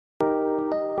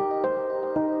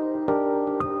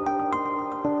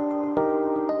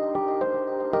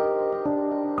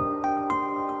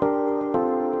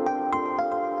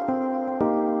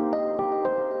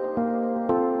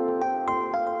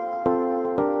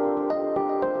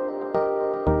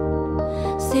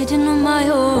sitting on my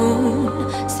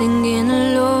own, singing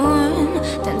alone,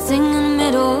 dancing in the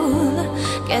middle.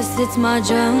 Guess it's my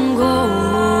jungle,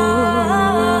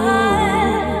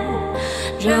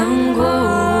 jungle.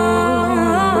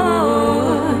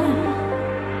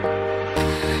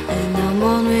 And I'm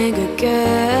on wing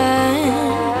again.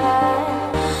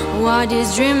 Why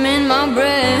this dream in my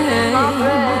brain?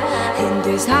 In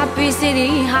this happy city,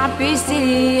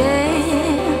 yeah.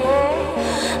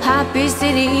 Happy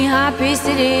city, happy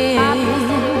city.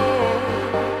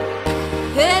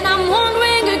 And I'm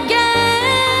wondering again,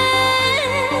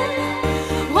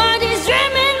 why this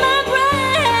dream in my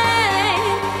brain?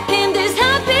 In this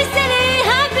happy city,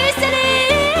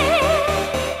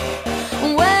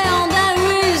 well, there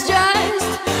is just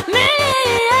me.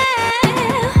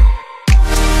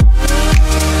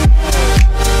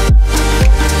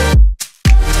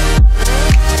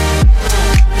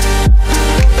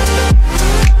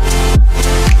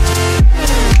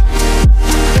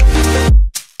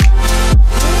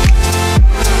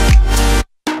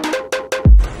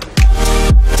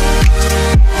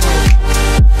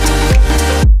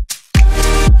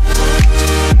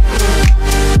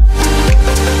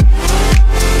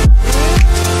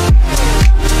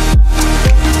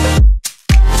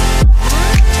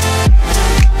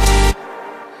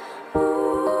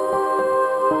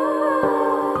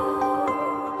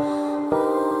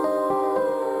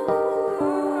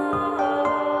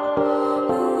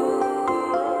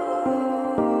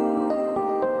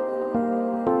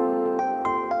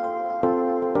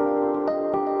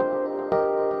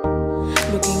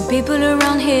 Looking people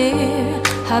around here,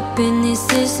 happiness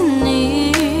is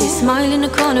near. They smile in the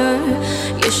corner,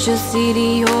 you should see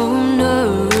the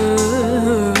owner,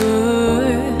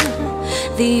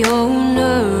 the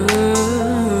owner.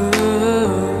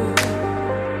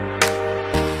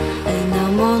 And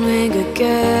I'm on wing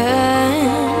again.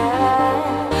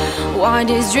 Why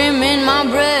this dream in my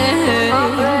brain?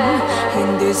 In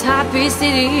this happy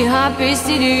city,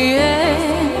 yeah.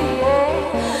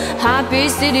 Happy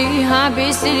city,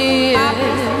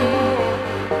 yeah.